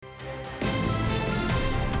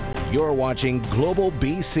You're watching Global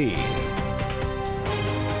BC.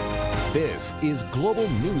 This is Global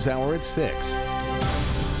News Hour at 6.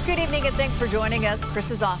 Good evening and thanks for joining us.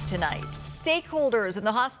 Chris is off tonight. Stakeholders in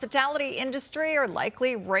the hospitality industry are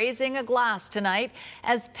likely raising a glass tonight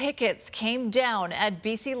as pickets came down at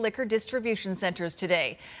BC liquor distribution centres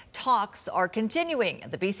today. Talks are continuing.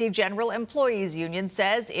 The BC General Employees Union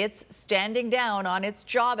says it's standing down on its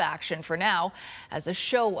job action for now as a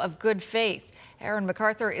show of good faith. Aaron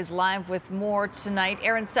MacArthur is live with more tonight.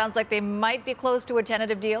 Aaron, sounds like they might be close to a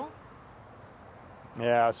tentative deal.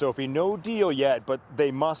 Yeah, Sophie, no deal yet, but they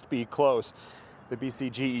must be close. The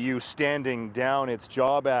BCGEU standing down its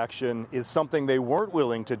job action is something they weren't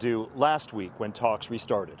willing to do last week when talks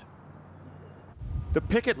restarted. The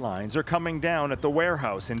picket lines are coming down at the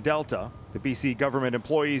warehouse in Delta. The BC Government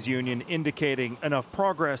Employees Union indicating enough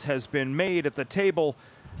progress has been made at the table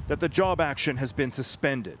that the job action has been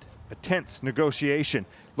suspended. A tense negotiation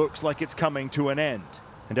looks like it's coming to an end.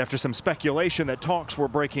 And after some speculation that talks were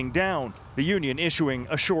breaking down, the union issuing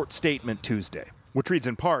a short statement Tuesday, which reads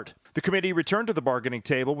in part, the committee returned to the bargaining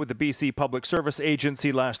table with the BC Public Service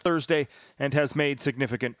Agency last Thursday and has made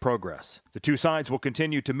significant progress. The two sides will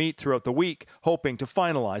continue to meet throughout the week, hoping to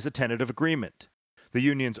finalize a tentative agreement. The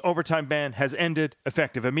union's overtime ban has ended,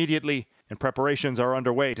 effective immediately, and preparations are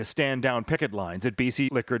underway to stand down picket lines at BC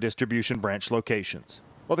Liquor Distribution branch locations.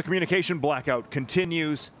 While the communication blackout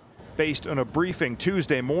continues, based on a briefing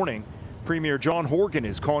Tuesday morning, Premier John Horgan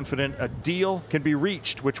is confident a deal can be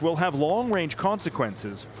reached which will have long-range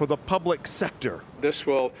consequences for the public sector. This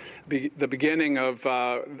will be the beginning of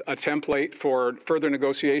a template for further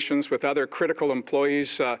negotiations with other critical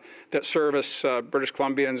employees that service British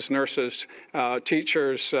Columbians, nurses,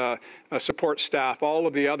 teachers, support staff, all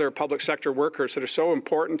of the other public sector workers that are so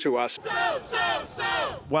important to us.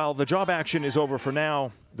 While the job action is over for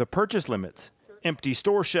now, the purchase limits, empty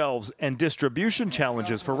store shelves, and distribution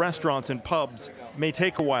challenges for restaurants and pubs may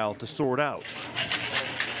take a while to sort out.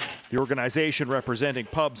 The organization representing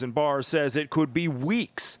pubs and bars says it could be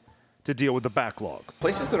weeks to deal with the backlog.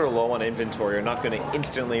 Places that are low on inventory are not going to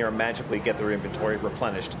instantly or magically get their inventory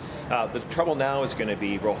replenished. The trouble now is going to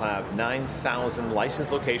be we'll have 9,000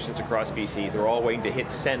 licensed locations across BC. They're all waiting to hit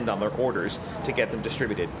send on their orders to get them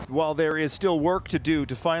distributed. While there is still work to do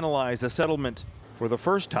to finalize a settlement, for the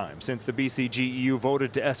first time since the BCGEU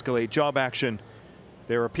voted to escalate job action,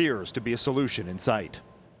 there appears to be a solution in sight.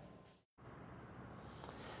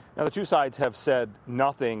 Now, the two sides have said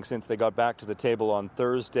nothing since they got back to the table on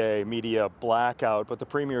Thursday, media blackout, but the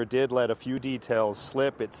Premier did let a few details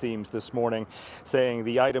slip, it seems, this morning, saying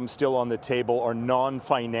the items still on the table are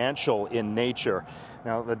non-financial in nature.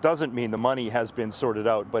 Now, that doesn't mean the money has been sorted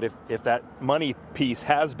out, but if that money piece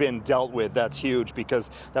has been dealt with, that's huge, because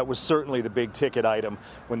that was certainly the big ticket item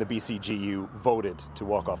when the BCGEU voted to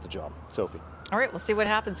walk off the job. Sophie. All right, we'll see what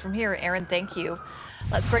happens from here. Aaron, thank you.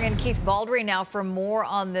 Let's bring in Keith Baldry now for more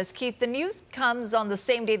on this. Keith, the news comes on the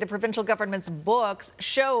same day the provincial government's books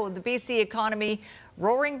show the BC economy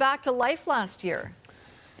roaring back to life last year.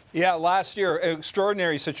 Yeah, last year,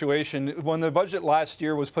 extraordinary situation. When the budget last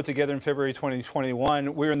year was put together in February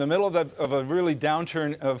 2021, we were in the middle of a really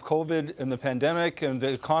downturn of COVID and the pandemic, and the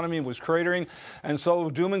economy was cratering. And so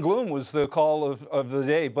doom and gloom was the call of the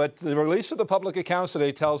day. But the release of the public accounts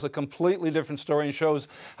today tells a completely different story and shows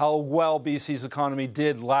how well BC's economy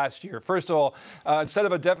did last year. First of all, instead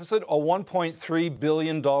of a deficit, a $1.3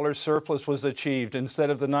 billion surplus was achieved instead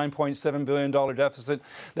of the $9.7 billion deficit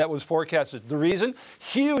that was forecasted. The reason?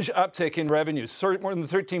 Huge uptick in revenues, more than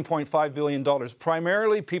 $13.5 billion,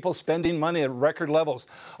 primarily people spending money at record levels.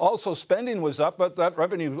 Also, spending was up, but that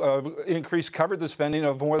revenue increase covered the spending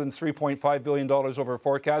of more than $3.5 billion over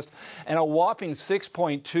forecast, and a whopping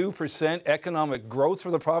 6.2% economic growth for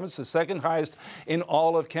the province, the second highest in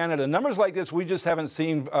all of Canada. Numbers like this we just haven't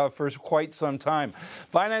seen for quite some time.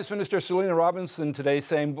 Finance Minister Selina Robinson today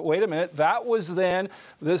saying, wait a minute, that was then,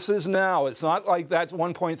 this is now. It's not like that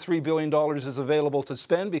 $1.3 billion is available to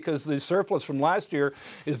spend, because the surplus from last year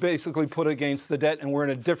is basically put against the debt, and we're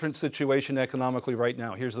in a different situation economically right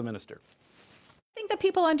now. Here's the minister. I think that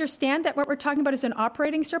people understand that what we're talking about is an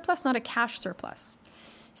operating surplus, not a cash surplus.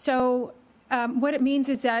 So what it means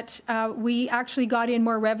is that we actually got in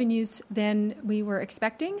more revenues than we were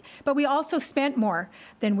expecting, but we also spent more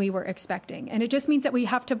than we were expecting. And it just means that we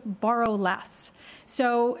have to borrow less.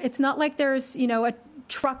 So it's not like there's, a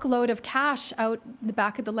truckload of cash out the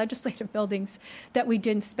back of the legislative buildings that we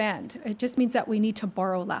didn't spend. It just means that we need to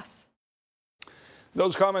borrow less.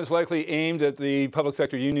 Those comments likely aimed at the public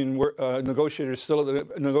sector union negotiators still at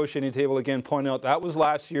the negotiating table, again, point out that was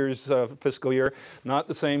last year's fiscal year, not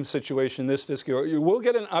the same situation this fiscal year. You will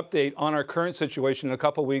get an update on our current situation in a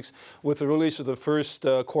couple of weeks with the release of the first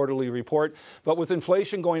quarterly report. But with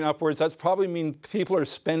inflation going upwards, that's probably mean people are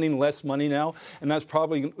spending less money now, and that's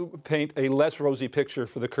probably paint a less rosy picture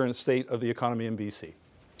for the current state of the economy in BC.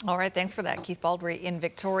 All right, thanks for that, Keith Baldry in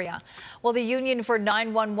Victoria. Well, the Union for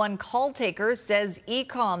 911 call takers says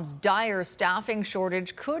ECOM's dire staffing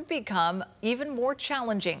shortage could become even more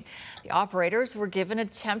challenging. The operators were given a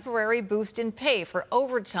temporary boost in pay for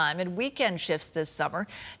overtime and weekend shifts this summer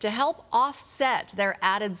to help offset their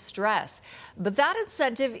added stress. But that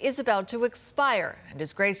incentive is about to expire. And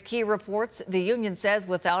as Grace Key reports, the union says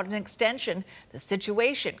without an extension, the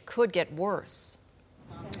situation could get worse.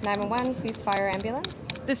 911, police, fire, ambulance.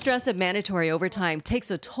 The stress of mandatory overtime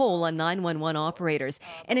takes a toll on 911 operators.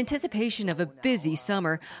 In anticipation of a busy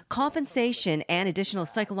summer, compensation and additional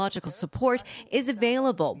psychological support is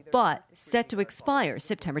available, but set to expire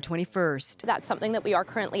September 21st. That's something that we are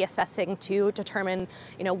currently assessing to determine,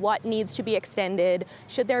 what needs to be extended,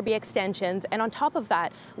 should there be extensions, and on top of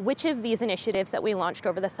that, which of these initiatives that we launched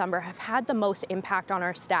over the summer have had the most impact on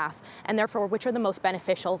our staff, and therefore which are the most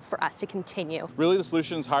beneficial for us to continue. Really, the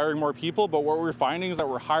solution is hiring more people, but what we're finding is that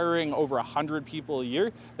we're hiring over 100 people a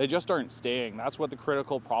year. They just aren't staying. That's what the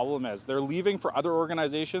critical problem is. They're leaving for other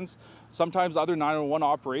organizations, sometimes other 911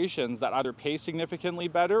 operations that either pay significantly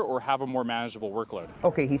better or have a more manageable workload.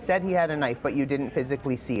 Okay, he said he had a knife, but you didn't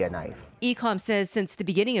physically see a knife. ECOM says since the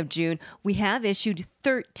beginning of June, we have issued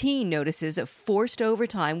 13 notices of forced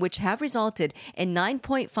overtime, which have resulted in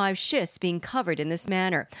 9.5 shifts being covered in this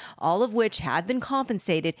manner, all of which have been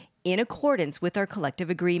compensated in accordance with our collective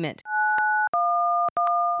agreement.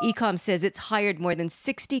 ECOM says it's hired more than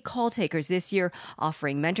 60 call takers this year,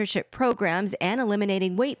 offering mentorship programs and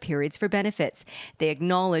eliminating wait periods for benefits. They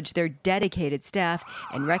acknowledge their dedicated staff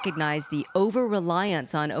and recognize the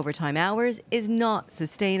over-reliance on overtime hours is not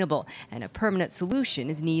sustainable and a permanent solution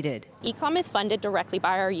is needed. ECOM is funded directly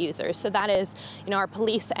by our users, so that is, our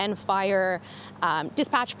police and fire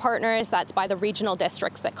dispatch partners. That's by the regional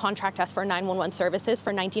districts that contract us for 911 services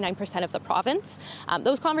for 99% of the province.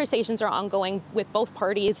 Those conversations are ongoing with both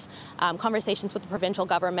parties. Conversations with the provincial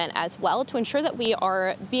government as well to ensure that we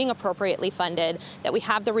are being appropriately funded, that we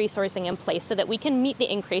have the resourcing in place so that we can meet the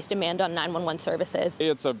increased demand on 911 services.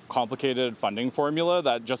 It's a complicated funding formula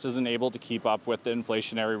that just isn't able to keep up with the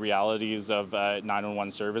inflationary realities of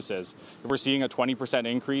 911 services. If we're seeing a 20%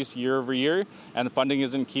 increase year over year and the funding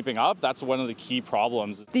isn't keeping up, that's one of the key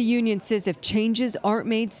problems. The union says if changes aren't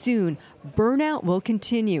made soon, burnout will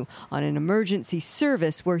continue on an emergency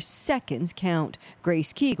service where seconds count.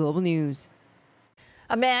 Grace Key, Global News.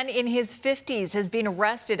 A man in his 50s has been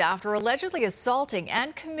arrested after allegedly assaulting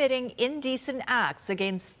and committing indecent acts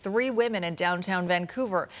against 3 women in downtown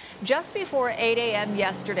Vancouver. Just before 8 a.m.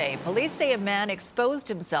 yesterday, police say a man exposed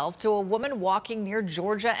himself to a woman walking near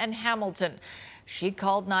Georgia and Hamilton. She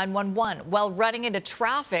called 911 while running into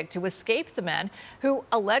traffic to escape the man who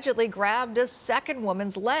allegedly grabbed a second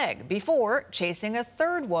woman's leg before chasing a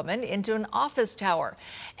third woman into an office tower.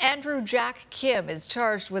 Andrew Jack Kim is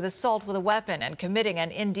charged with assault with a weapon and committing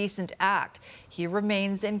an indecent act. He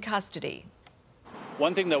remains in custody.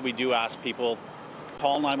 One thing that we do ask people,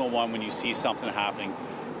 call 911 when you see something happening.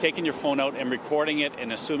 Taking your phone out and recording it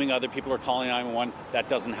and assuming other people are calling 911, that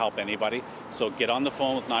doesn't help anybody. So get on the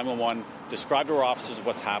phone with 911, describe to our officers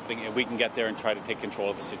what's happening, and we can get there and try to take control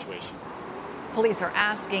of the situation. Police are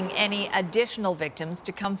asking any additional victims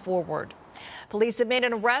to come forward. Police have made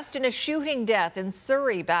an arrest in a shooting death in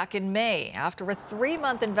Surrey back in May. After a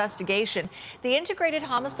 3-month investigation, the Integrated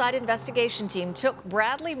Homicide Investigation Team took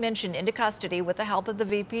Bradley Minchin into custody with the help of the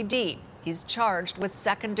VPD. He's charged with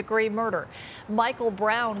second-degree murder. Michael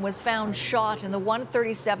Brown was found shot in the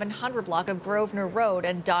 13700 block of Grosvenor Road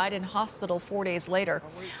and died in hospital 4 days later.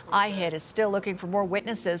 IHIT is still looking for more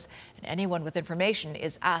witnesses, and anyone with information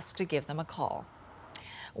is asked to give them a call.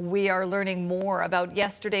 We are learning more about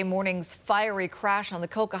yesterday morning's fiery crash on the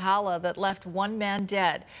Coquihalla that left 1 man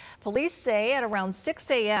dead. Police say at around 6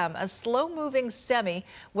 a.m., a slow-moving semi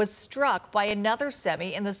was struck by another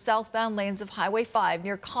semi in the southbound lanes of Highway 5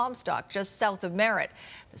 near Comstock, just south of Merritt.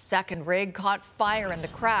 The second rig caught fire in the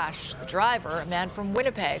crash. The driver, a man from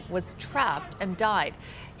Winnipeg, was trapped and died.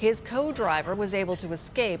 His co-driver was able to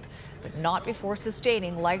escape, but not before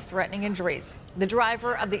sustaining life-threatening injuries. The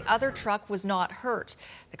driver of the other truck was not hurt.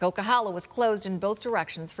 The Coquihalla was closed in both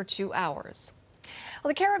directions for 2 hours.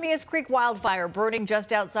 Well, the Karamias Creek wildfire burning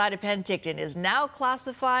just outside of Penticton is now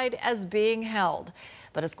classified as being held.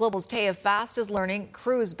 But as Global's Taya Fast is learning,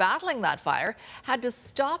 crews battling that fire had to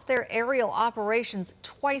stop their aerial operations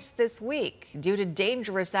twice this week due to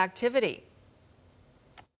dangerous activity.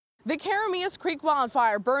 The Karamias Creek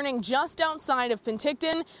wildfire burning just outside of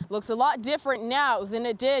Penticton looks a lot different now than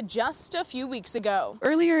it did just a few weeks ago.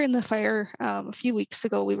 Earlier in the fire, a few weeks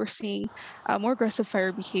ago, we were seeing more aggressive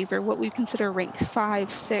fire behavior, what we consider rank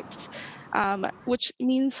 5, 6, which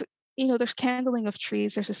means, there's candling of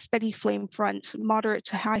trees, there's a steady flame front, moderate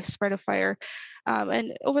to high spread of fire.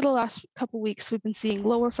 And over the last couple weeks, we've been seeing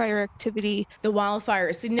lower fire activity. The wildfire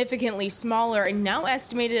is significantly smaller and now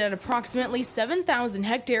estimated at approximately 7,000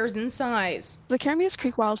 hectares in size. The Karamias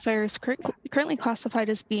Creek wildfire is currently classified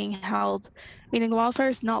as being held, meaning the wildfire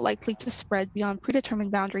is not likely to spread beyond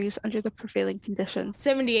predetermined boundaries under the prevailing conditions.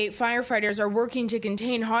 78 firefighters are working to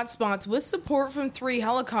contain hotspots with support from 3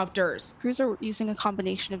 helicopters. Crews are using a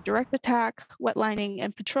combination of direct attack, wet lining,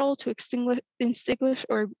 and patrol to extinguish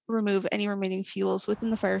or remove any remaining fuels within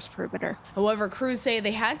the fire's perimeter. However, crews say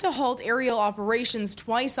they had to halt aerial operations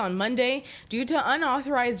twice on Monday due to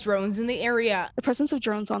unauthorized drones in the area. The presence of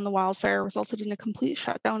drones on the wildfire resulted in a complete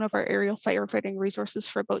shutdown of our aerial firefighting resources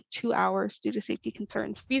for about 2 hours due to safety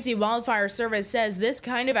concerns. BC Wildfire Service says this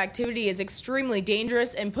kind of activity is extremely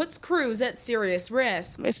dangerous and puts crews at serious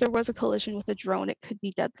risk. If there was a collision with a drone, it could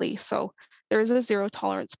be deadly. So there is a zero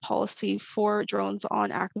tolerance policy for drones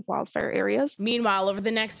on active wildfire areas. Meanwhile, over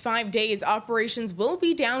the next 5 days, operations will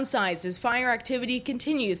be downsized as fire activity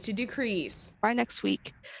continues to decrease. By next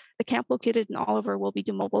week, the camp located in Oliver will be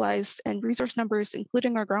demobilized and resource numbers,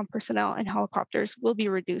 including our ground personnel and helicopters, will be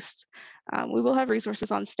reduced. We will have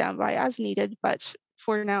resources on standby as needed, but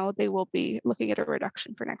for now, they will be looking at a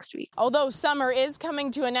reduction for next week. Although summer is coming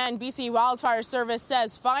to an end, BC Wildfire Service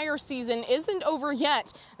says fire season isn't over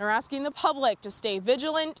yet. They're asking the public to stay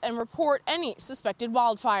vigilant and report any suspected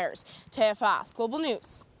wildfires. Taya Fast, Global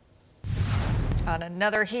News. And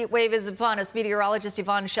another heat wave is upon us. Meteorologist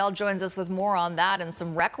Yvonne Shell joins us with more on that and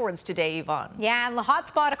some records today, Yvonne. Yeah, and the hot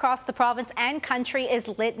spot across the province and country is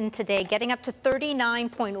Lytton today, getting up to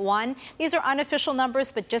 39.1. These are unofficial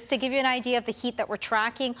numbers, but just to give you an idea of the heat that we're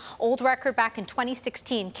tracking, old record back in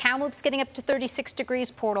 2016. Kamloops getting up to 36 degrees,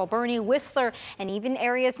 Port Alberni, Whistler, and even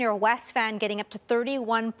areas near West Van getting up to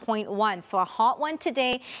 31.1. So a hot one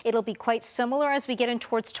today. It'll be quite similar as we get in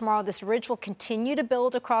towards tomorrow. This ridge will continue to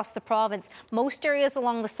build across the province. Most areas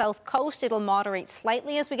along the south coast, it'll moderate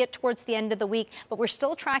slightly as we get towards the end of the week, but we're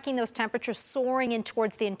still tracking those temperatures soaring in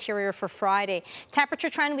towards the interior for Friday. Temperature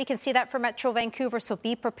trend, we can see that for Metro Vancouver, so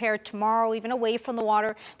be prepared tomorrow, even away from the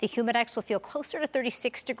water. The humidex will feel closer to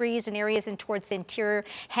 36 degrees in areas in towards the interior.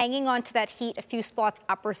 Hanging on to that heat, a few spots,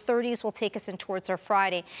 upper 30s will take us in towards our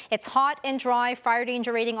Friday. It's hot and dry. Fire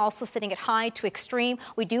danger rating also sitting at high to extreme.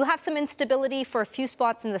 We do have some instability for a few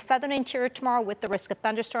spots in the southern interior tomorrow with the risk of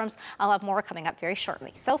thunderstorms. I'll have more coming up very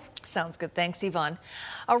shortly. Soph? Sounds good. Thanks, Yvonne.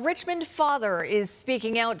 A Richmond father is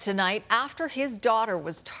speaking out tonight after his daughter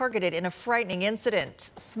was targeted in a frightening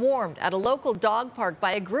incident, swarmed at a local dog park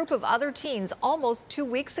by a group of other teens almost 2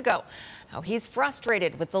 weeks ago. Now he's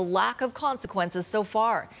frustrated with the lack of consequences so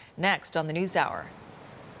far. Next on the NewsHour.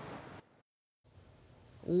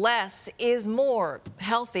 Less is more.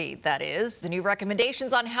 Healthy, that is. The new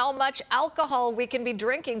recommendations on how much alcohol we can be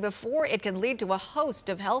drinking before it can lead to a host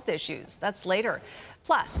of health issues. That's later.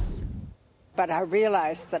 Plus. But I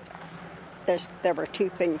realized that there were 2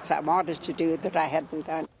 things I wanted to do that I hadn't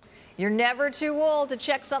done. You're never too old to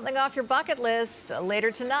check something off your bucket list.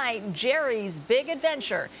 Later tonight, Jerry's big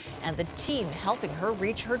adventure and the team helping her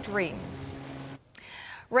reach her dreams.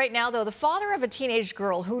 Right now, though, the father of a teenage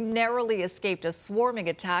girl who narrowly escaped a swarming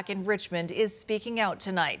attack in Richmond is speaking out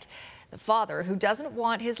tonight. The father, who doesn't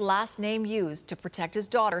want his last name used to protect his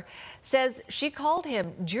daughter, says she called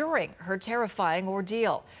him during her terrifying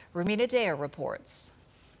ordeal. Rumina Daya reports.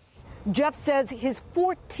 Jeff says his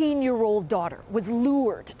 14-year-old daughter was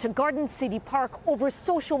lured to Garden City Park over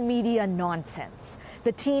social media nonsense.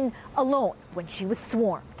 The teen alone when she was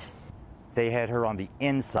swarmed. They had her on the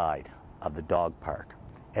inside of the dog park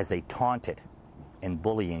as they taunted and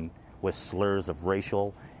bullying with slurs of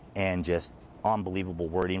racial and just unbelievable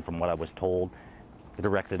wording from what I was told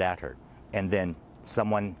directed at her. And then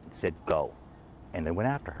someone said, go, and they went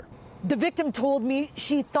after her. The victim told me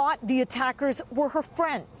she thought the attackers were her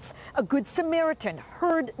friends. A Good Samaritan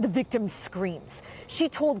heard the victim's screams. She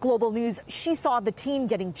told Global News she saw the teen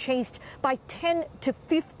getting chased by 10 to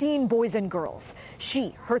 15 boys and girls.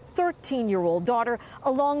 She, her 13-year-old daughter,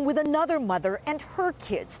 along with another mother and her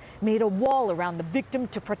kids, made a wall around the victim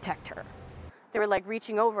to protect her. They were like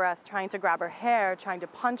reaching over us, trying to grab her hair, trying to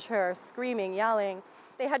punch her, screaming, yelling.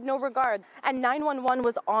 They had no regard. And 911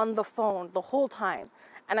 was on the phone the whole time.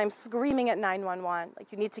 And I'm screaming at 911,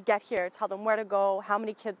 like, you need to get here, tell them where to go, how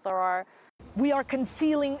many kids there are. We are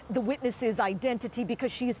concealing the witness's identity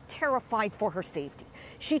because she is terrified for her safety.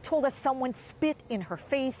 She told us someone spit in her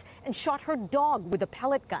face and shot her dog with a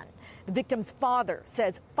pellet gun. The victim's father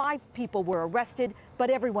says 5 people were arrested,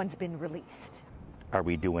 but everyone's been released. Are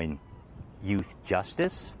we doing youth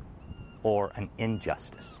justice or an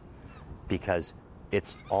injustice? Because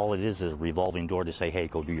it's all it is a revolving door to say, hey,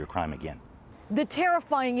 go do your crime again. The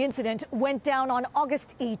terrifying incident went down on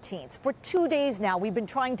August 18th. For 2 days now, we've been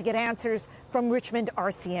trying to get answers from Richmond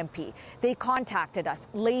RCMP. They contacted us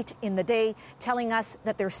late in the day, telling us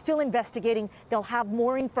that they're still investigating. They'll have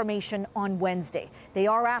more information on Wednesday. They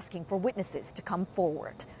are asking for witnesses to come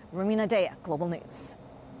forward. Romina Dea, Global News.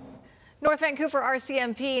 North Vancouver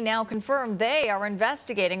RCMP now confirmed they are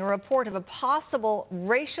investigating a report of a possible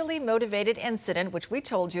racially motivated incident, which we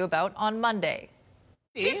told you about on Monday.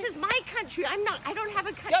 This is my country. I don't have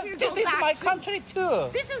a country to go back to. This is my country too.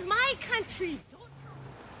 This is my country.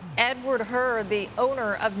 Edward Herr, the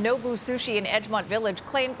owner of Nobu Sushi in Edgemont Village,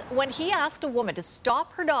 claims when he asked a woman to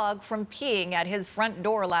stop her dog from peeing at his front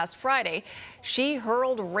door last Friday, she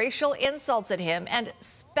hurled racial insults at him and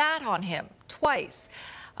spat on him twice.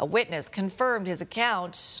 A witness confirmed his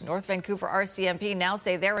account. North Vancouver RCMP now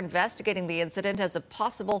say they're investigating the incident as a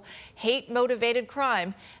possible hate-motivated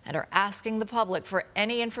crime and are asking the public for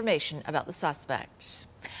any information about the suspect.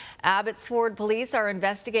 Abbotsford police are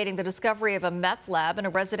investigating the discovery of a meth lab in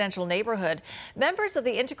a residential neighborhood. Members of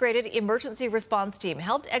the Integrated Emergency Response Team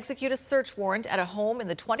helped execute a search warrant at a home in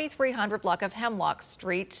the 2300 block of Hemlock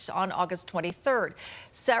Street on August 23rd.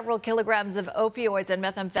 Several kilograms of opioids and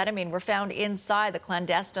methamphetamine were found inside the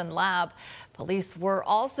clandestine lab. Police were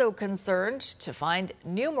also concerned to find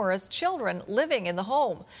numerous children living in the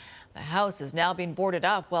home. The house is now being boarded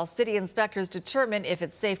up while city inspectors determine if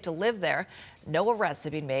it's safe to live there. No arrests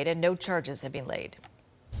have been made and no charges have been laid.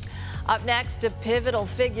 Up next, a pivotal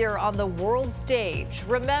figure on the world stage,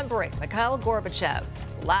 remembering Mikhail Gorbachev,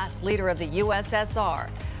 last leader of the USSR.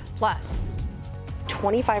 Plus,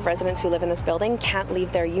 25 residents who live in this building can't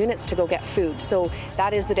leave their units to go get food. So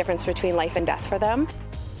that is the difference between life and death for them.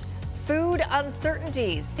 food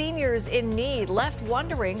uncertainty. Seniors in need left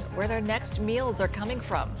wondering where their next meals are coming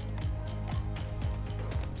from.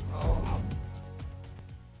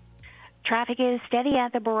 Traffic is steady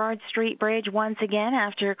at the Burrard Street Bridge once again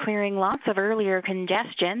after clearing lots of earlier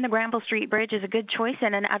congestion. The Granville Street Bridge is a good choice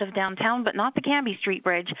in and out of downtown, but not the Cambie Street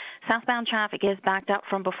Bridge. Southbound traffic is backed up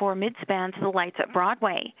from before midspan to the lights at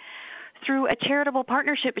Broadway. Through a charitable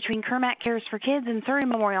partnership between Kermac Cares for Kids and Surrey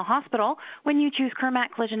Memorial Hospital, when you choose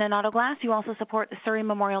Kermac Collision and Auto Glass, you also support the Surrey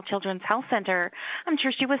Memorial Children's Health Centre. I'm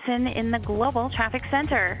Trish Wilson in the Global Traffic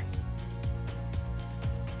Centre.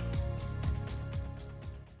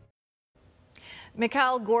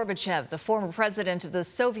 Mikhail Gorbachev, the former president of the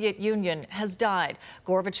Soviet Union, has died.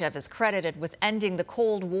 Gorbachev is credited with ending the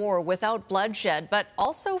Cold War without bloodshed, but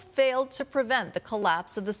also failed to prevent the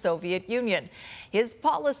collapse of the Soviet Union. His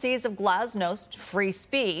policies of glasnost, free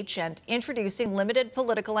speech, and introducing limited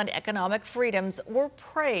political and economic freedoms were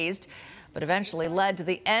praised, but eventually led to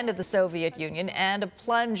the end of the Soviet Union and a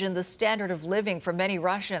plunge in the standard of living for many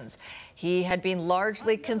Russians. He had been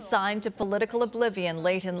largely consigned to political oblivion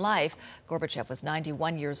late in life. Gorbachev was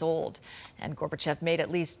 91 years old, and Gorbachev made at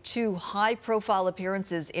least 2 high-profile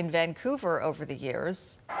appearances in Vancouver over the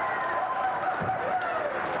years.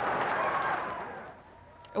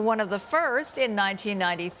 One of the first in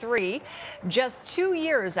 1993, just 2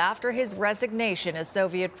 years after his resignation as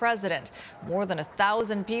Soviet president. More than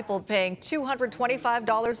 1,000 people paying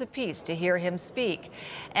 $225 apiece to hear him speak.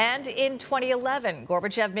 And in 2011,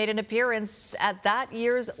 Gorbachev made an appearance at that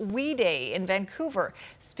year's We Day in Vancouver,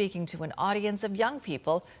 speaking to an audience of young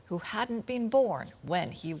people who hadn't been born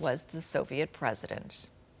when he was the Soviet president.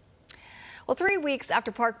 Well, 3 weeks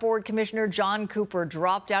after Park Board Commissioner John Cooper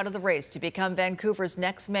dropped out of the race to become Vancouver's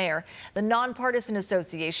next mayor, the Nonpartisan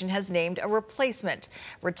Association has named a replacement.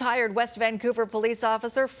 Retired West Vancouver police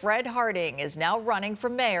officer Fred Harding is now running for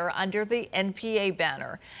mayor under the NPA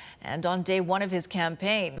banner. And on day 1 of his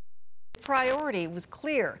campaign, his priority was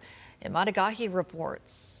clear. Imad Agahi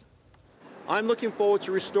reports. I'm looking forward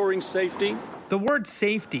to restoring safety. The word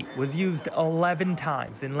safety was used 11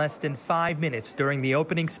 times in less than 5 minutes during the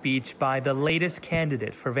opening speech by the latest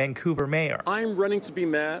candidate for Vancouver mayor. I'm running to be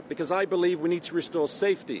mayor because I believe we need to restore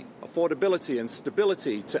safety, affordability and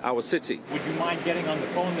stability to our city. Would you mind getting on the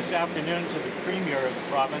phone this afternoon to the Premier of the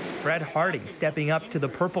province? Fred Harding stepping up to the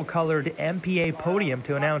purple-colored MPA podium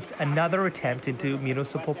to announce another attempt into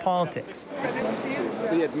municipal politics.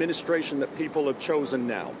 the administration that people have chosen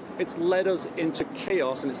now. It's led us into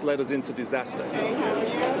chaos and it's led us into disaster.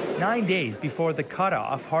 9 days before the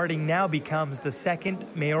cutoff, Harding now becomes the second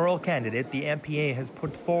mayoral candidate the MPA has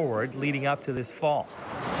put forward leading up to this fall,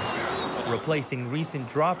 replacing recent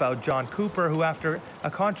dropout John Cooper, who after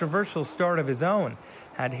a controversial start of his own,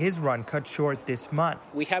 had his run cut short this month.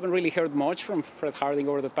 We haven't really heard much from Fred Harding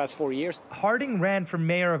over the past 4 years. Harding ran for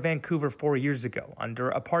mayor of Vancouver 4 years ago under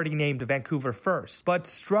a party named Vancouver First, but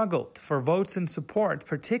struggled for votes and support,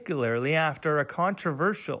 particularly after a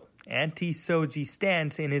controversial anti-SOGI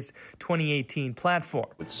stance in his 2018 platform.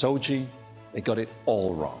 With SOGI, they got it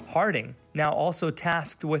all wrong. Harding, now also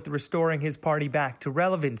tasked with restoring his party back to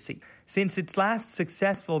relevancy. Since its last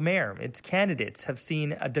successful mayor, its candidates have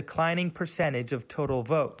seen a declining percentage of total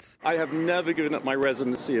votes. I have never given up my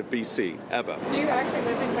residency of BC, ever. Do you actually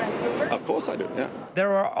live in Vancouver? Of course I do, yeah.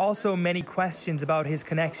 There are also many questions about his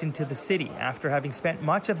connection to the city after having spent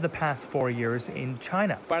much of the past 4 years in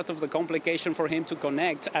China. Part of the complication for him to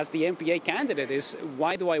connect as the MPA candidate is,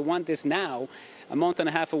 why do I want this now, a month and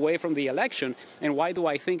a half away from the election, and why do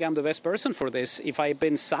I think I'm the best person for this if I've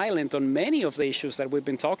been silent on many of the issues that we've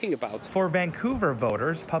been talking about? For Vancouver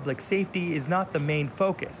voters, public safety is not the main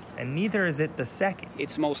focus, and neither is it the second.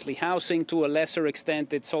 It's mostly housing. To a lesser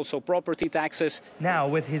extent, it's also property taxes. Now,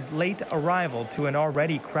 with his late arrival to an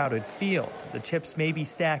already crowded field, the chips may be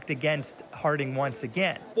stacked against Harding once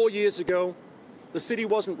again. 4 years ago, the city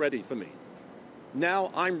wasn't ready for me.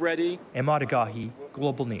 Now I'm ready. Emad Agahi,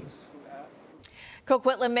 Global News.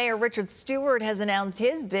 Coquitlam Mayor Richard Stewart has announced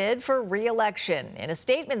his bid for re-election. In a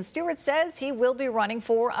statement, Stewart says he will be running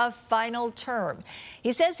for a final term.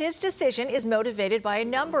 He says his decision is motivated by a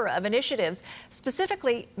number of initiatives,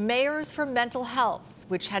 specifically Mayors for Mental Health,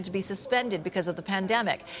 which had to be suspended because of the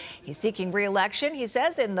pandemic. He's seeking re-election, he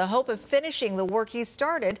says, in the hope of finishing the work he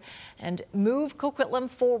started and move Coquitlam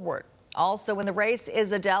forward. Also in the race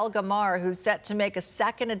is Adel Gamar, who's set to make a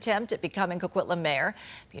second attempt at becoming Coquitlam mayor.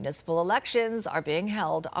 Municipal elections are being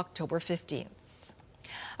held October 15th.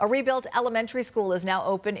 A rebuilt elementary school is now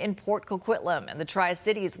open in Port Coquitlam, and the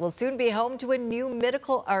Tri-Cities will soon be home to a new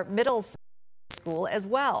middle school as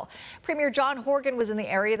well. Premier John Horgan was in the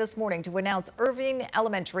area this morning to announce Irving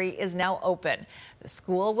Elementary is now open. The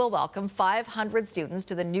school will welcome 500 students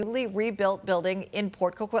to the newly rebuilt building in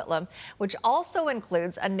Port Coquitlam, which also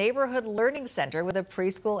includes a neighborhood learning center with a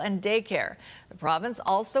preschool and daycare. The province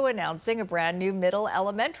also announcing a brand new middle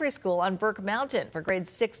elementary school on Burke Mountain for grades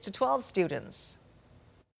 6 to 12 students.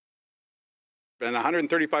 And a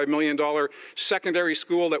 $135 million secondary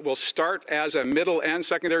school that will start as a middle and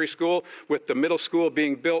secondary school, with the middle school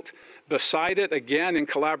being built beside it, again in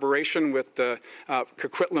collaboration with the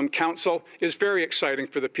Coquitlam Council, is very exciting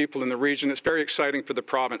for the people in the region. It's very exciting for the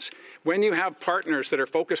province. When you have partners that are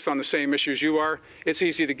focused on the same issues you are, it's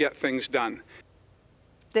easy to get things done.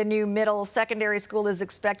 The new middle secondary school is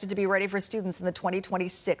expected to be ready for students in the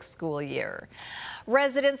 2026 school year.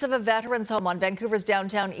 Residents of a veterans home on Vancouver's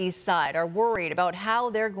downtown east side are worried about how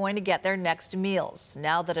they're going to get their next meals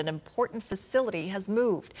now that an important facility has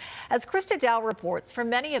moved. As Krista Dow reports, for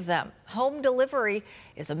many of them, home delivery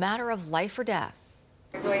is a matter of life or death.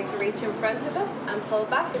 We're going to reach in front of us and pull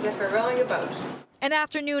back as if we're rowing a boat. An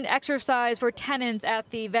afternoon exercise for tenants at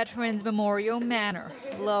the Veterans Memorial Manor.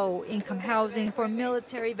 Low-income housing for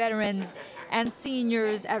military veterans and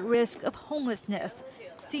seniors at risk of homelessness.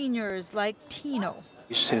 Seniors like Tino.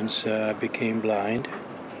 Since I became blind,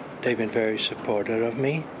 they've been very supportive of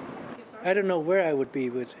me. I don't know where I would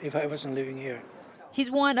be if I wasn't living here.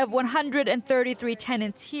 He's one of 133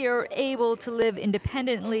 tenants here able to live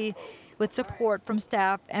independently with support from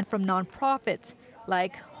staff and from nonprofits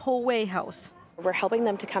like Whole Way House. We're helping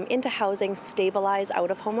them to come into housing, stabilize out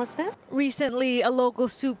of homelessness. Recently, a local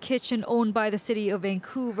soup kitchen owned by the city of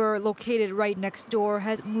Vancouver, located right next door,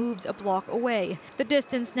 has moved a block away. The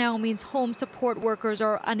distance now means home support workers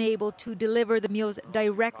are unable to deliver the meals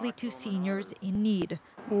directly to seniors in need.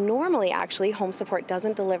 Normally, actually, home support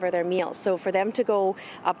doesn't deliver their meals. So for them to go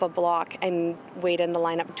up a block and wait in the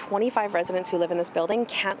lineup, 25 residents who live in this building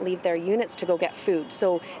can't leave their units to go get food.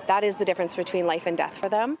 So that is the difference between life and death for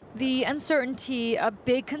them. The uncertainty, a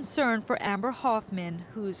big concern for Amber Hoffman,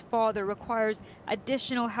 whose father requires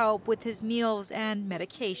additional help with his meals and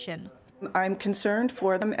medication. I'm concerned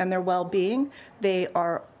for them and their well-being. They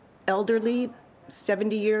are elderly,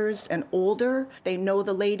 70 years and older. They know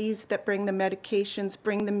the ladies that bring the medications,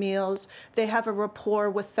 bring the meals. They have a rapport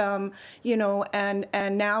with them, and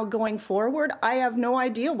now going forward, I have no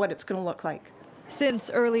idea what it's going to look like.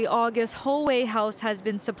 Since early August, Whole Way House has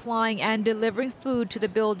been supplying and delivering food to the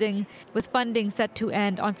building, with funding set to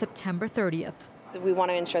end on September 30th. We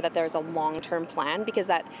want to ensure that there's a long-term plan, because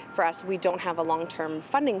that, for us, we don't have a long-term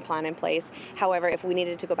funding plan in place. However, if we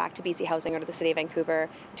needed to go back to BC Housing or to the City of Vancouver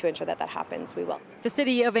to ensure that that happens, we will. The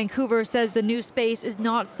City of Vancouver says the new space is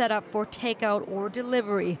not set up for takeout or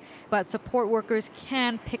delivery, but support workers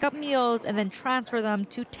can pick up meals and then transfer them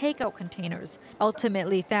to takeout containers.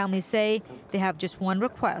 Ultimately, families say they have just one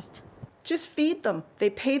request. Just feed them. They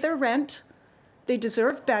pay their rent. They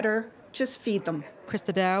deserve better. Just feed them.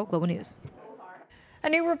 Krista Dow, Global News. A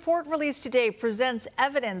new report released today presents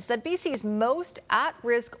evidence that BC's most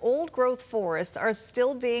at-risk old-growth forests are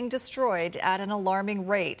still being destroyed at an alarming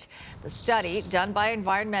rate. The study, done by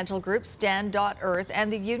environmental group Stand.Earth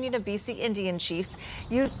and the Union of BC Indian Chiefs,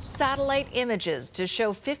 used satellite images to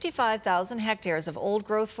show 55,000 hectares of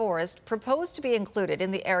old-growth forest proposed to be included in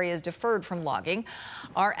the areas deferred from logging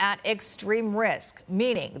are at extreme risk,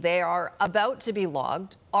 meaning they are about to be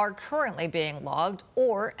logged, are currently being logged,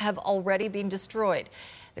 or have already been destroyed.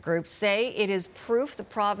 The groups say it is proof the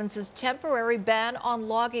province's temporary ban on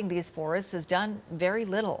logging these forests has done very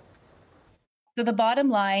little. So the bottom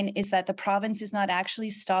line is that the province is not actually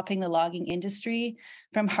stopping the logging industry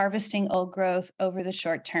from harvesting old growth over the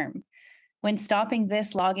short term, when stopping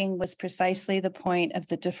this logging was precisely the point of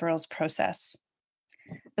the deferrals process.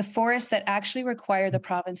 The forests that actually require the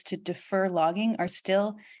province to defer logging are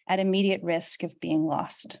still at immediate risk of being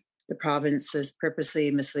lost. The province is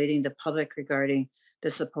purposely misleading the public regarding the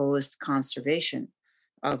supposed conservation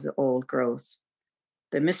of the old growth.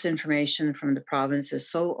 The misinformation from the province is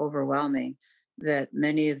so overwhelming that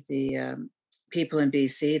many of the people in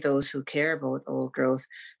BC, those who care about old growth,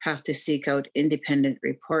 have to seek out independent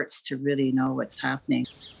reports to really know what's happening.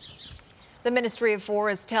 The Ministry of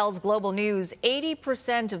Forests tells Global News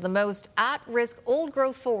 80% of the most at-risk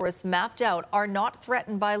old-growth forests mapped out are not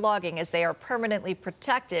threatened by logging, as they are permanently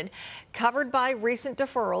protected, covered by recent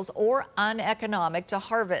deferrals, or uneconomic to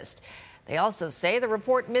harvest. They also say the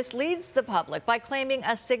report misleads the public by claiming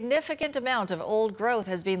a significant amount of old growth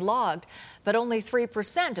has been logged, but only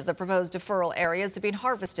 3% of the proposed deferral areas have been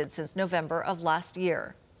harvested since November of last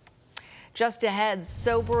year. Just ahead,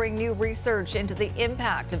 sobering new research into the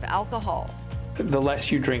impact of alcohol. The less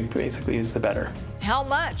you drink, basically, is the better. How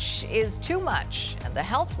much is too much, and the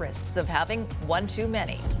health risks of having one too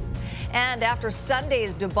many. And after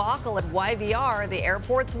Sunday's debacle at YVR, the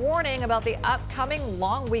airport's warning about the upcoming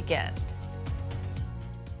long weekend.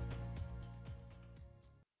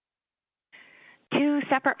 Two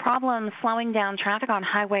separate problems slowing down traffic on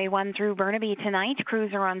Highway 1 through Burnaby tonight.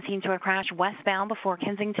 Crews are on scene to a crash westbound before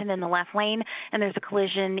Kensington in the left lane, and there's a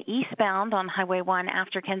collision eastbound on Highway 1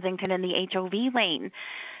 after Kensington in the HOV lane.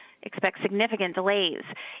 Expect significant delays.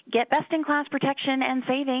 Get best-in-class protection and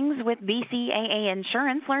savings with BCAA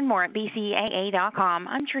Insurance. Learn more at bcaa.com.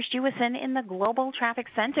 I'm Trish Jewison in the Global Traffic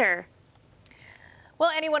Center.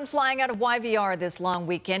 Well, anyone flying out of YVR this long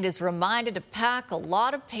weekend is reminded to pack a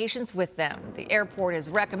lot of patience with them. The airport is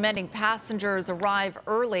recommending passengers arrive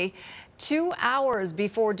early, 2 hours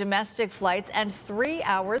before domestic flights and 3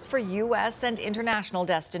 hours for U.S. and international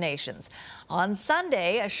destinations. On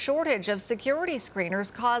Sunday, a shortage of security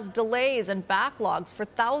screeners caused delays and backlogs for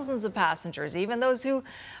thousands of passengers, even those who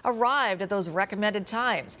arrived at those recommended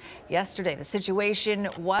times. Yesterday, the situation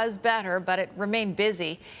was better, but it remained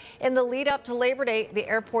busy. In the lead up to Labor Day, the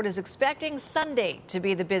airport is expecting Sunday to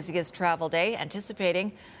be the busiest travel day,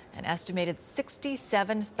 anticipating an estimated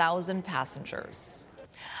 67,000 passengers.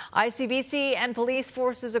 ICBC and police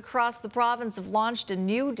forces across the province have launched a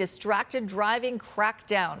new distracted driving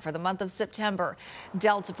crackdown for the month of September.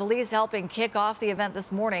 Delta Police helping kick off the event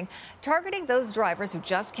this morning, targeting those drivers who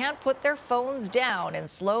just can't put their phones down in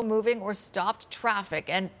slow-moving or stopped traffic,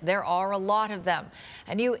 and there are a lot of them.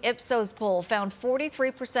 A new Ipsos poll found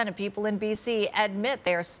 43% of people in BC admit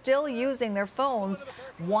they are still using their phones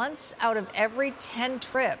once out of every 10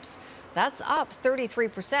 trips. That's up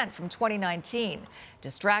 33% from 2019.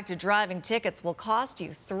 Distracted driving tickets will cost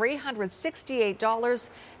you $368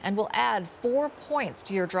 and will add 4 points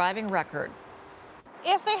to your driving record.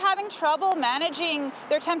 If they're having trouble managing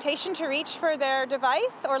their temptation to reach for their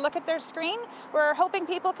device or look at their screen, we're hoping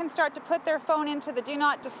people can start to put their phone into the do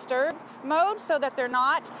not disturb mode so that they're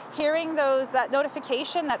not hearing that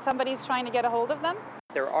notification that somebody's trying to get a hold of them.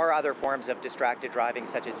 There are other forms of distracted driving,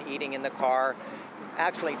 such as eating in the car,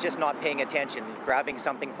 actually just not paying attention, grabbing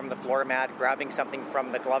something from the floor mat, grabbing something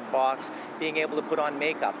from the glove box, being able to put on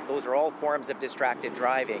makeup. Those are all forms of distracted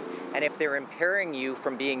driving. And if they're impairing you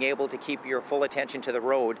from being able to keep your full attention to the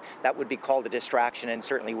road, that would be called a distraction, and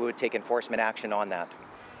certainly we would take enforcement action on that.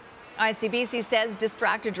 ICBC says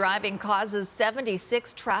distracted driving causes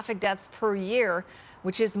 76 traffic deaths per year.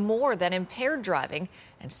 which is more than impaired driving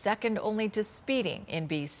and second only to speeding in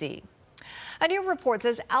BC. A new report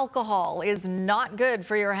says alcohol is not good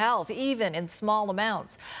for your health, even in small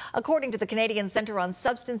amounts. According to the Canadian Centre on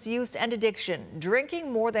Substance Use and Addiction,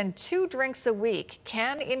 drinking more than 2 drinks a week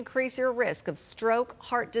can increase your risk of stroke,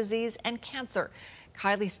 heart disease, and cancer.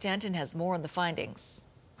 Kylie Stanton has more on the findings.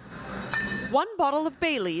 1 bottle of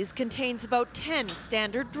Bailey's contains about 10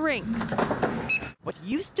 standard drinks. What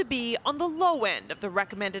used to be on the low end of the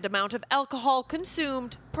recommended amount of alcohol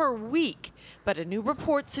consumed per week. But a new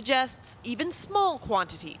report suggests even small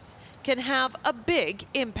quantities can have a big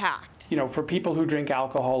impact. You know, for people who drink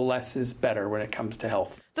alcohol, less is better when it comes to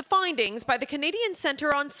health. The findings by the Canadian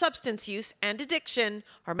Centre on Substance Use and Addiction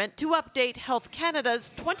are meant to update Health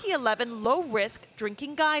Canada's 2011 low-risk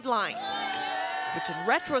drinking guidelines, which in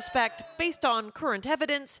retrospect, based on current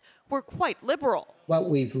evidence, were quite liberal. What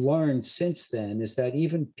we've learned since then is that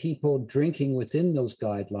even people drinking within those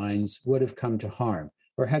guidelines would have come to harm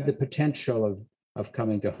or had the potential of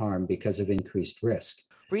coming to harm because of increased risk.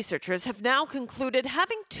 Researchers have now concluded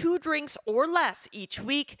having 2 drinks or less each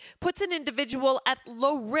week puts an individual at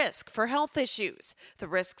low risk for health issues. The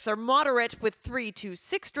risks are moderate with 3 to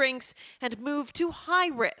 6 drinks and move to high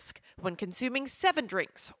risk when consuming 7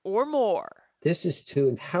 drinks or more. This is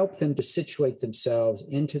to help them to situate themselves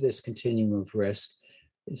into this continuum of risk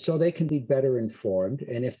so they can be better informed.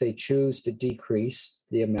 And if they choose to decrease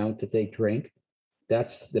the amount that they drink,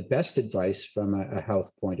 that's the best advice from a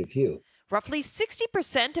health point of view. Roughly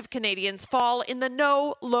 60% of Canadians fall in the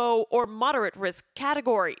no, low, or moderate risk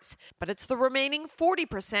categories, but it's the remaining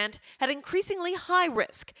 40% at increasingly high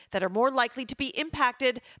risk that are more likely to be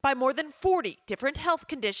impacted by more than 40 different health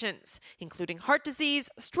conditions, including heart disease,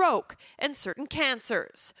 stroke, and certain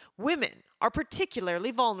cancers. Women are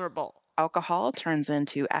particularly vulnerable. Alcohol turns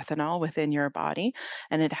into ethanol within your body,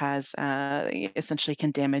 and it has essentially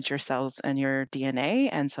can damage your cells and your DNA,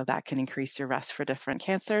 and so that can increase your risk for different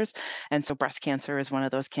cancers. And so breast cancer is one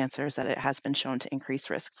of those cancers that it has been shown to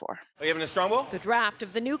increase risk for. Are you having a Strongbow? The draft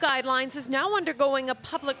of the new guidelines is now undergoing a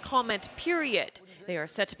public comment period. They are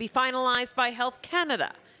set to be finalized by Health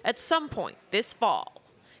Canada at some point this fall.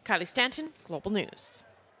 Kylie Stanton, Global News.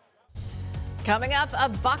 Coming up, a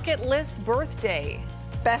bucket list birthday.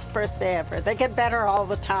 Best birthday ever. They get better all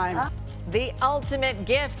the time. The ultimate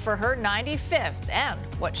gift for her 95th and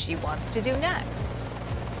what she wants to do next.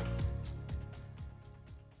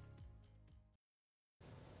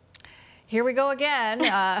 Here we go again.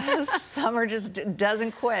 Summer just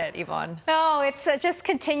doesn't quit, Yvonne. No, it just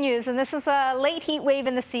continues. And this is a late heat wave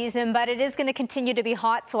in the season, but it is going to continue to be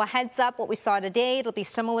hot. So a heads up, what we saw today, it'll be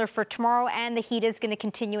similar for tomorrow. And the heat is going to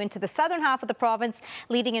continue into the southern half of the province,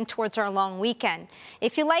 leading in towards our long weekend.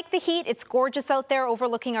 If you like the heat, it's gorgeous out there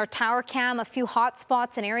overlooking our tower cam. A few hot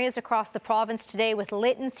spots in areas across the province today, with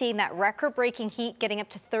Lytton seeing that record-breaking heat getting up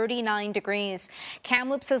to 39 degrees.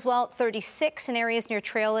 Kamloops as well, 36 in areas near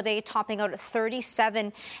Trail today, topping out at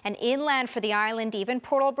 37, and inland for the island, even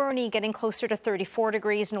Port Alberni getting closer to 34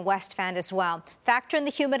 degrees, and West Van as well. Factor in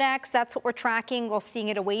the Humidex, that's what we're tracking. We're seeing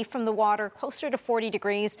it away from the water, closer to 40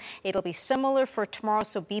 degrees. It'll be similar for tomorrow,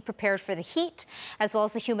 so be prepared for the heat, as well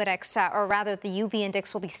as the Humidex, or rather the UV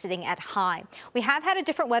index will be sitting at high. We have had a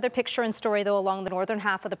different weather picture and story, though, along the northern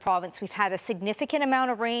half of the province. We've had a significant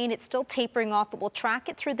amount of rain. It's still tapering off, but we'll track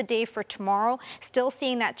it through the day for tomorrow. Still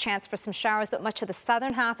seeing that chance for some showers, but much of the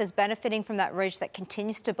southern half is benefiting from that ridge that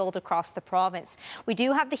continues to build across the province. We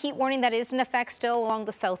do have the heat warning that is in effect still along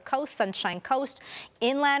the south coast, Sunshine Coast.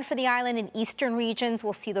 Inland for the island and eastern regions,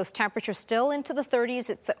 we'll see those temperatures still into the 30s.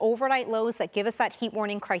 It's the overnight lows that give us that heat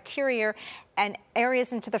warning criteria, and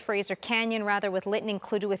areas into the Fraser Canyon, rather, with Lytton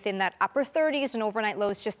included within that upper 30s and overnight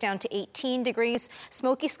lows just down to 18 degrees.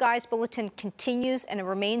 Smoky skies bulletin continues, and it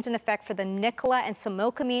remains in effect for the Nicola and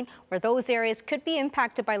Similkameen, where those areas could be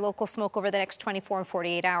impacted by local smoke over the next 24 and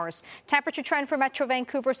 48 hours. Temperature trend for Metro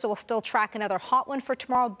Vancouver, so we'll still track another hot one for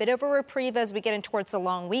tomorrow. Bit of a reprieve as we get in towards the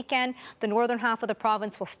long weekend. The northern half of the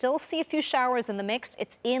province will still see a few showers in the mix.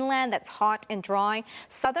 It's inland that's hot and dry.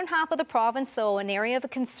 Southern half of the province, though, an area of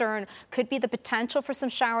concern could be the potential for some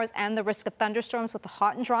showers and the risk of thunderstorms with the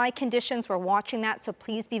hot and dry conditions. We're watching that, so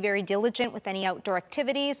please be very diligent with any outdoor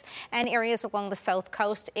activities. And areas along the south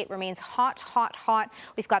coast, it remains hot, hot, hot.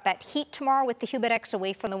 We've got that heat tomorrow with the Humidex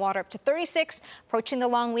away from the water up to 36, approaching the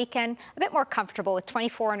long weekend, a bit more comfortable with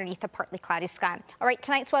 24 underneath a partly cloudy sky. All right,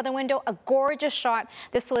 tonight's weather window, a gorgeous shot.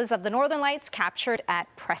 This was of the northern lights captured at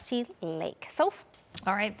Pressy Lake. Soph?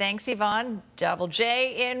 All right, thanks, Yvonne. Double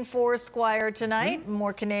J in for Squire tonight.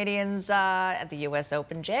 More Canadians at the U.S.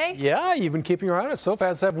 Open, Jay. Yeah, you've been keeping your eye on it, so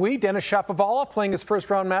as have we. Denis Shapovalov playing his first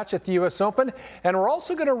round match at the U.S. Open. And we're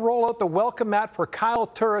also going to roll out the welcome mat for Kyle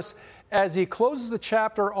Turris as he closes the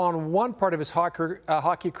chapter on one part of his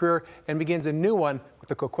hockey career and begins a new one with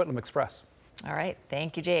the Coquitlam Express. All right,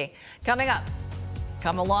 thank you, Jay. Coming up,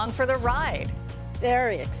 come along for the ride.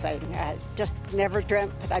 Very exciting. I just never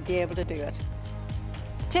dreamt that I'd be able to do it.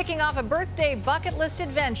 Ticking off a birthday bucket list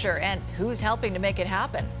adventure and who's helping to make it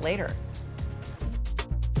happen later.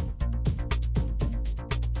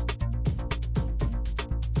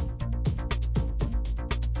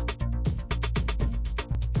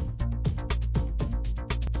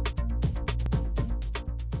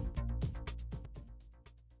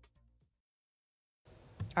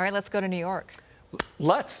 All right, let's go to New York.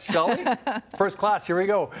 Let's, shall we? First class, here we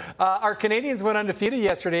go. Our Canadians went undefeated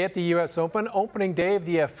yesterday at the U.S. Open. Opening day of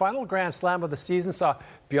the final Grand Slam of the season saw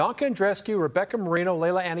Bianca Andreescu, Rebecca Marino,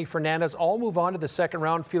 Leila Annie Fernandez all move on to the second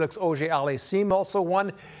round. Felix Auger-Aliassime also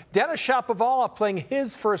won. Denis Shapovalov playing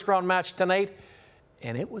his first round match tonight,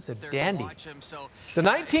 and it was a dandy. It's the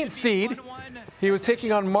 19th seed. He was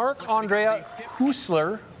taking on Marc-André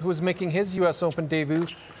Huesler, who was making his U.S. Open debut.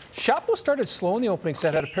 Shapo started slow in the opening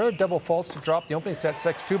set, had a pair of double faults to drop the opening set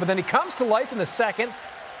 6-2, but then he comes to life in the second.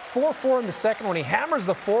 4-4 in the second when he hammers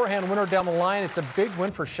the forehand winner down the line. It's a big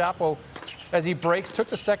win for Shapo as he breaks, took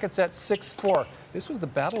the second set 6-4. This was the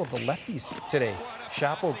battle of the lefties today.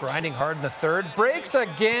 Shapo grinding hard in the third, breaks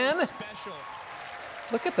again.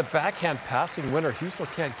 Look at the backhand passing winner.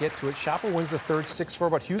 Huesler can't get to it. Shapo wins the third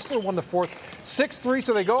 6-4, but Huesler won the fourth 6-3,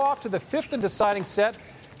 so they go off to the fifth and deciding set.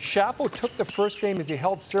 Shapo took the first game as he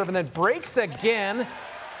held serve and then breaks again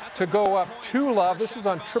to go up 2-love. This was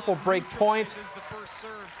on triple break point.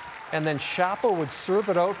 And then Shapo would serve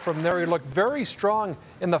it out from there. He looked very strong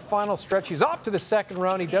in the final stretch. He's off to the second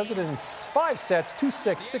round. He does it in 5 sets,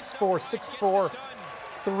 2-6, 6-4,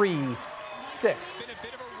 6-4,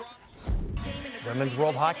 3-6. Women's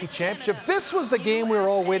World Hockey Championship. This was the game we were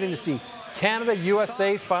all waiting to see. Canada,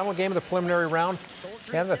 USA, final game of the preliminary round.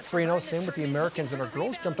 Canada 3-0, same with the Americans, and our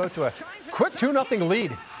girls jumped out to a quick 2-0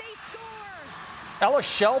 lead. Ella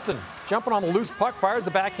Shelton jumping on the loose puck, fires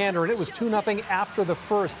the backhander, and it was 2-0 after the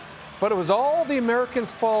first. But it was all the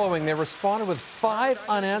Americans following. They responded with 5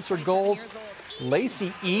 unanswered goals.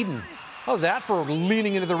 Lacey Eden, how's that for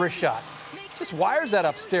leaning into the wrist shot? Just wires that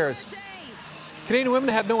upstairs. Canadian women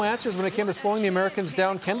had no answers when it came to slowing the Americans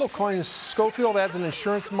down. Kendall Coyne-Schofield adds an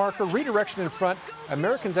insurance marker. Redirection in front.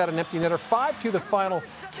 Americans at an empty netter. 5-2 the final.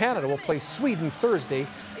 Canada will play Sweden Thursday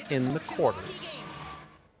in the quarters.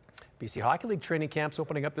 BC Hockey League training camps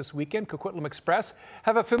opening up this weekend. Coquitlam Express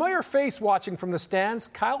have a familiar face watching from the stands.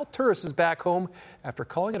 Kyle Turris is back home after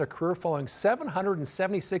calling it a career following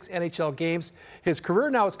 776 NHL games. His career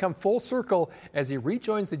now has come full circle as he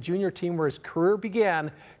rejoins the junior team where his career began.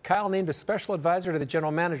 Kyle named a special advisor to the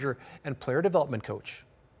general manager and player development coach.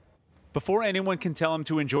 Before anyone can tell him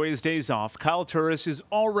to enjoy his days off, Kyle Turris is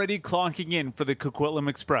already clocking in for the Coquitlam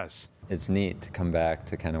Express. It's neat to come back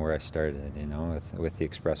to kind of where I started, you know, with the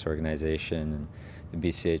Express organization and the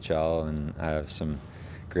BCHL, and I have some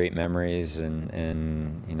great memories,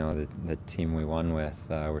 and you know, the team we won with,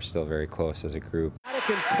 we're still very close as a group.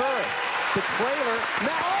 Turris, the trailer,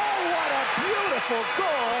 now, oh, what a beautiful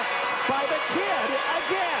goal by the kid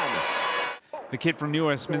again! The kid from New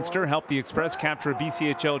Westminster helped the Express capture a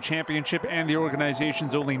BCHL championship and the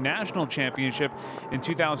organization's only national championship in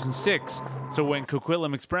 2006. So when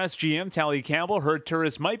Coquitlam Express GM Tally Campbell heard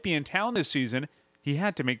Turris might be in town this season, he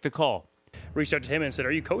had to make the call. Reached out to him and said,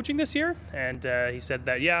 "Are you coaching this year?" And he said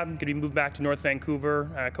that, "Yeah, I'm going to be moved back to North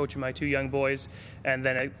Vancouver, coaching my 2 young boys." And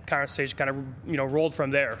then a conversation kind of rolled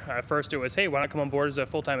from there. First it was, "Hey, why not come on board as a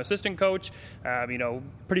full-time assistant coach?"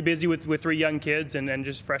 Pretty busy with 3 young kids and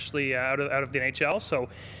just freshly out of the NHL. So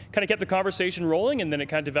kind of kept the conversation rolling, and then it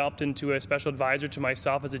kind of developed into a special advisor to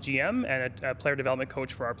myself as a GM and a player development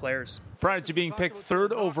coach for our players. Prior to being picked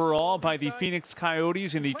 3rd overall by the Phoenix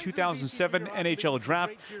Coyotes in the 2007 NHL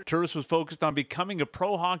draft, Turris was focused on becoming a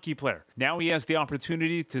pro hockey player. Now he has the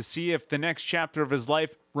opportunity to see if the next chapter of his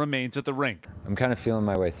life remains at the rink. I'm kind of feeling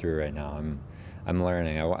my way through right now. I'm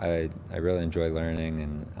learning. I really enjoy learning,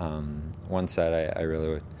 and one side I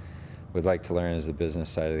really would like to learn is the business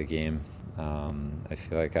side of the game. I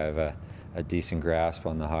feel like I have a decent grasp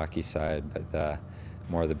on the hockey side, but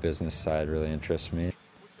more the business side really interests me.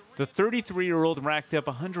 The 33-year-old racked up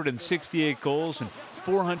 168 goals and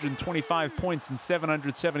 425 points in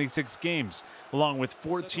 776 games, along with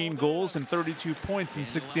 14 goals and 32 points in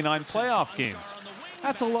 69 playoff games.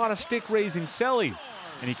 That's a lot of stick-raising sellies.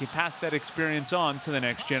 and he can pass that experience on to the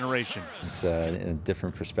next generation. It's a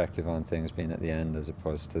different perspective on things being at the end as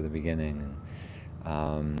opposed to the beginning.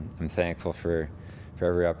 And I'm thankful for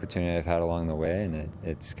every opportunity I've had along the way, and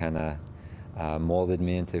it's kind of molded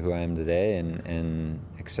me into who I am today, and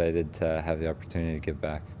excited to have the opportunity to give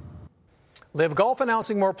back. Live Golf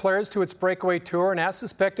announcing more players to its breakaway tour, and as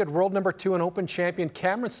suspected, world number 2 and Open champion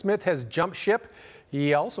Cameron Smith has jumped ship.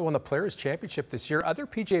 He also won the Players' Championship this year. Other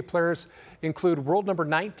PGA players include world number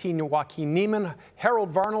 19 Joaquin Niemann,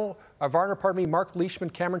 Harold Varner, Mark Leishman,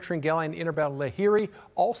 Cameron Tringale, and Innarbel Lahiri.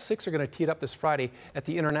 All 6 are going to tee it up this Friday at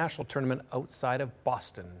the International Tournament outside of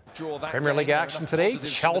Boston. Premier League action today.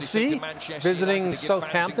 Chelsea visiting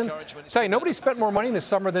Southampton. I tell you, nobody spent more money this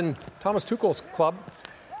summer than Thomas Tuchel's club.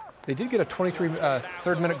 They did get a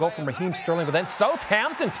 23rd-minute goal from Raheem Sterling, but then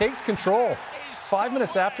Southampton takes control. 5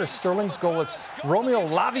 minutes after Sterling's goal, it's Romeo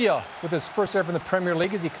Lavia with his first ever in the Premier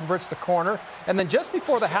League as he converts the corner. And then just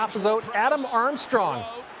before the half is out, Adam Armstrong.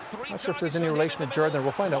 Not sure if there's any relation to Jordan there.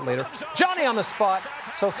 We'll find out later. Johnny on the spot.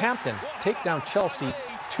 Southampton take down Chelsea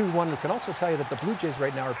 2-1. We can also tell you that the Blue Jays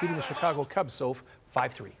right now are beating the Chicago Cubs, Soph,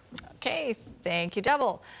 5-3. Okay, thank you,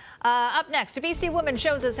 Devil. Up next, a BC woman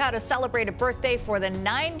shows us how to celebrate a birthday for the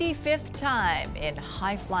 95th time in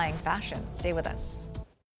high-flying fashion. Stay with us.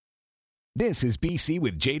 This is BC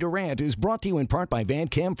with Jay Durant, is brought to you in part by Van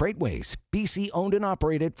Cam Freightways. BC owned and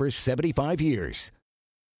operated for 75 years.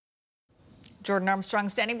 Jordan Armstrong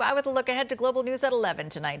standing by with a look ahead to Global News at 11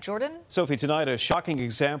 tonight. Jordan? Sophie, tonight a shocking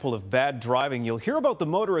example of bad driving. You'll hear about the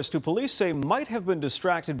motorist who police say might have been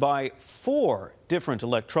distracted by 4 different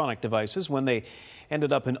electronic devices when they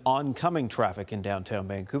ended up in oncoming traffic in downtown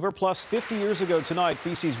Vancouver. Plus, 50 years ago tonight,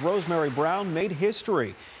 BC's Rosemary Brown made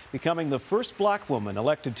history, becoming the first black woman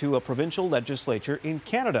elected to a provincial legislature in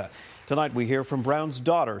Canada. Tonight, we hear from Brown's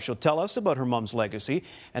daughter. She'll tell us about her mom's legacy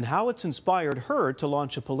and how it's inspired her to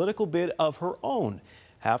launch a political bid of her own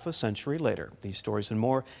half a century later. These stories and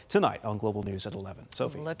more tonight on Global News at 11.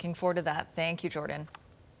 Sophie. Looking forward to that. Thank you, Jordan.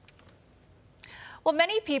 Well,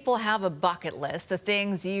 many people have a bucket list, the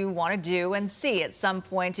things you want to do and see at some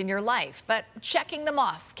point in your life, but checking them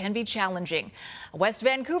off can be challenging. A West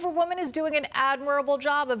Vancouver woman is doing an admirable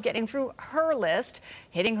job of getting through her list,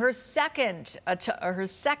 hitting her second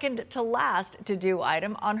to last to-do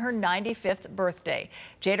item on her 95th birthday.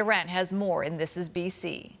 Jay Durant has more in This is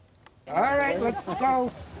BC. All right, let's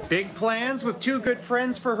go. Big plans with 2 good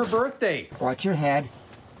friends for her birthday. Watch your head.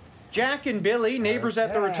 Jack and Billy, neighbors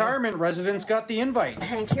at the retirement residence, got the invite.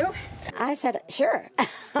 Thank you. I said, sure,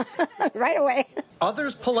 right away.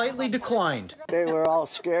 Others politely declined. They were all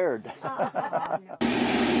scared.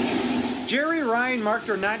 Jerry Ryan marked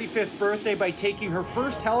her 95th birthday by taking her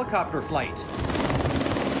first helicopter flight,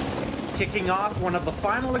 ticking off one of the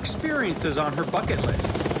final experiences on her bucket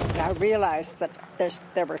list. I realized that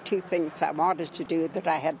there were 2 things I wanted to do that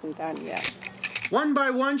I hadn't done yet. One by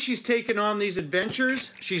one, she's taken on these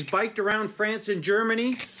adventures. She's biked around France and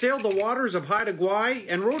Germany, sailed the waters of Haida Gwaii,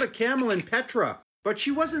 and rode a camel in Petra. But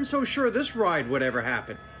she wasn't so sure this ride would ever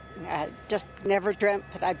happen. I just never dreamt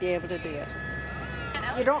that I'd be able to do it.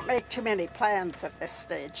 You don't make too many plans at this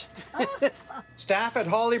stage. Staff at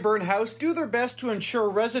Hollyburn House do their best to ensure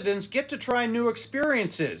residents get to try new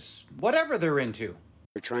experiences, whatever they're into.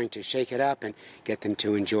 We're trying to shake it up and get them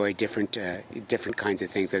to enjoy different kinds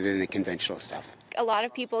of things other than the conventional stuff. A lot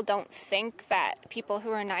of people don't think that people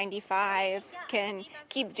who are 95 can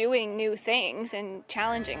keep doing new things and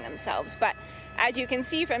challenging themselves. But as you can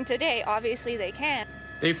see from today, obviously they can.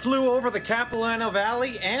 They flew over the Capilano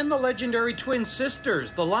Valley and the legendary Twin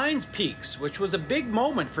Sisters, the Lions Peaks, which was a big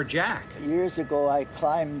moment for Jack. Years ago, I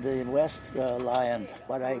climbed the West Lion,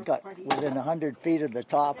 but I got within 100 feet of the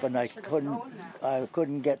top, and I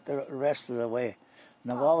couldn't get the rest of the way.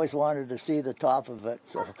 And I've always wanted to see the top of it,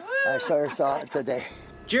 so I sort of saw it today.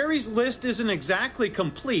 Jerry's list isn't exactly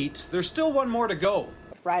complete. There's still one more to go.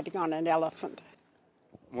 Riding on an elephant.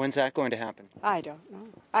 When's that going to happen? I don't know.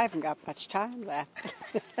 I haven't got much time left.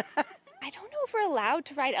 I don't know if we're allowed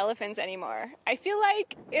to ride elephants anymore. I feel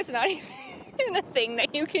like it's not even a thing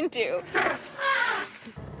that you can do.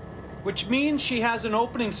 Which means she has an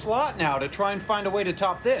opening slot now to try and find a way to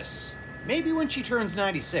top this. Maybe when she turns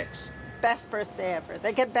 96. Best birthday ever.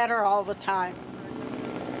 They get better all the time.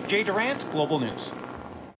 Jay Durant, Global News.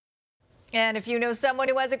 And if you know someone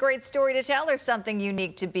who has a great story to tell or something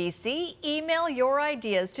unique to BC, email your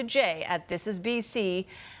ideas to Jay at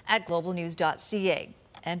thisisbc@globalnews.ca.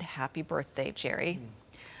 And happy birthday, Jerry.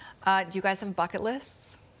 Do you guys have bucket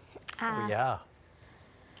lists? Yeah.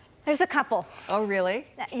 There's a couple. Oh, really?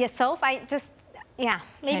 Yeah, so Yeah,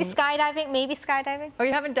 maybe skydiving. Oh,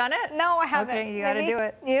 you haven't done it? No, I haven't. Okay, you got to do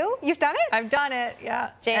it. You've done it? I've done it.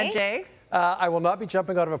 Yeah. Jay? And Jay? I will not be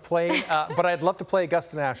jumping out of a plane, but I'd love to play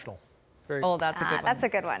Augusta National. That's a good one. That's a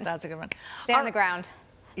good one. That's a good one. Stay on the ground.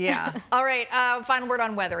 Yeah. All right. Final word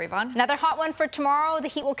on weather, Yvonne. Another hot one for tomorrow. The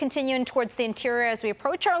heat will continue in towards the interior as we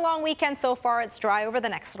approach our long weekend. So far, it's dry over the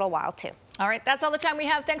next little while, too. All right. That's all the time we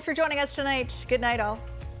have. Thanks for joining us tonight. Good night, all.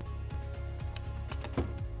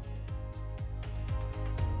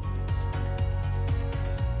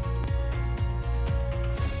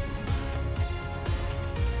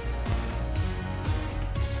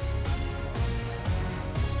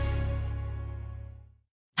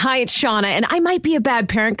 Hi, it's Shauna, and I might be a bad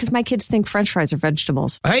parent because my kids think French fries are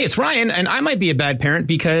vegetables. Hey, it's Ryan, and I might be a bad parent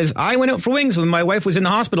because I went out for wings when my wife was in the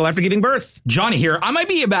hospital after giving birth. Johnny here. I might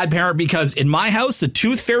be a bad parent because in my house, the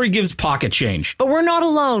tooth fairy gives pocket change. But we're not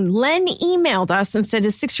alone. Len emailed us and said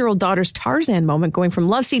his 6-year-old daughter's Tarzan moment going from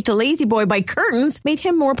love seat to lazy boy by curtains made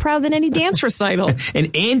him more proud than any dance recital.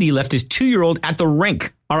 And Andy left his 2-year-old at the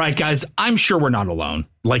rink. All right, guys, I'm sure we're not alone.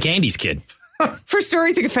 Like Andy's kid. For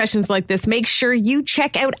stories and confessions like this, make sure you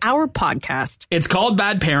check out our podcast. It's called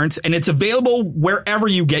Bad Parents, and it's available wherever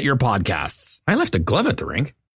you get your podcasts. I left a glove at the rink.